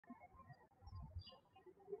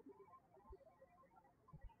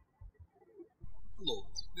Hello,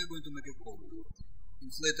 we are going to make a Cobra.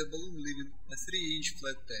 Inflate a balloon leaving a 3-inch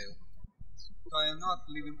flat tail. Tie a knot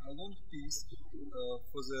leaving a long piece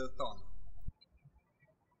for the tongue.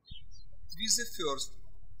 Twist the first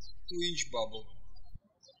 2-inch bubble.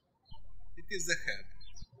 It is the head.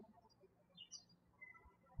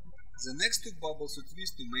 The next two bubbles you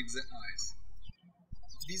twist to make the eyes.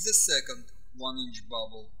 Twist the second 1-inch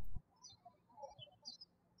bubble.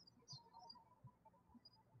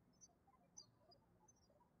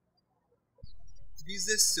 Twist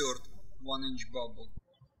the third 1-inch bubble.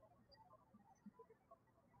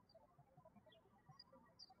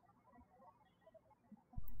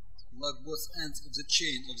 Lock both ends of the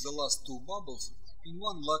chain of the last two bubbles in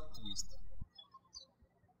one lock twist.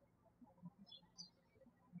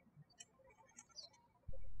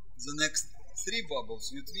 The next 3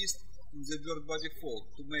 bubbles you twist in the bird body fold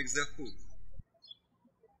to make the hook.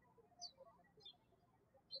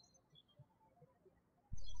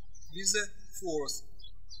 Twist the fourth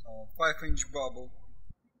 5-inch bubble.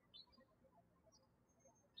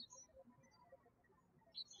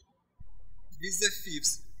 Twist the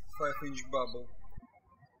fifth 5-inch bubble.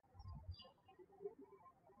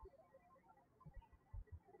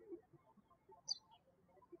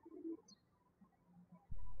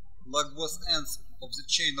 Lock both ends of the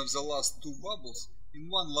chain of the last two bubbles in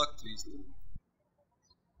one lock twist.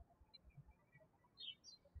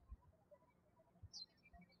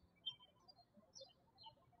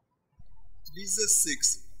 Twist the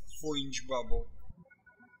sixth 4-inch bubble.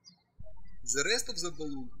 The rest of the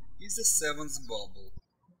balloon is the 7th bubble.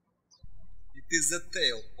 It is the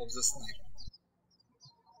tail of the snake.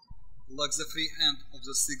 Lock the free end of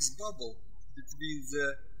the 6th bubble between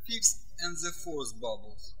the 5th and the 4th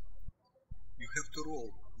bubbles. You have to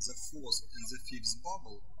roll the 4th and the 5th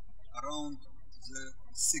bubble around the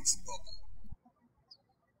 6th bubble.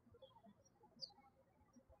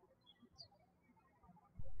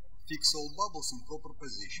 Fix all bubbles in proper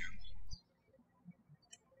position.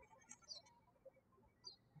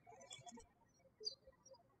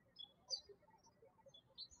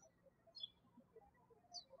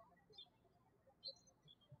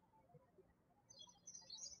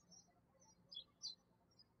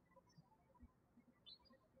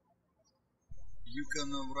 You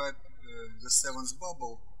can wrap the 7th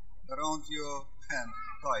bubble around your hand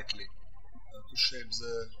tightly to shape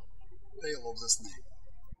the tail of the snake.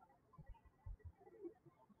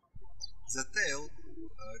 The tail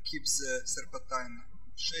keeps the serpentine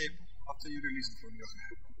shape after you release it from your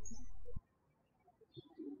hand.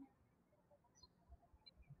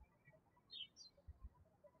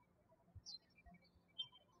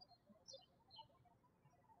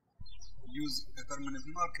 Use a permanent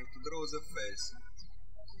marker to draw the face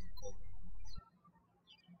of the cobra.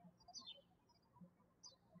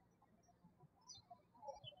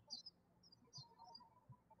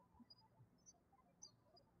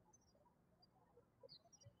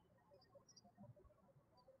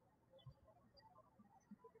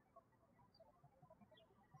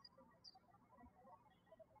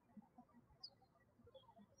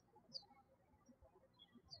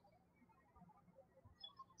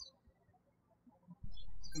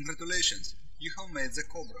 Congratulations, you have made the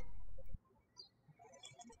Cobra.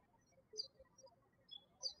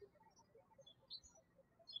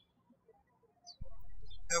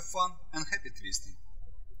 Have fun and happy twisting!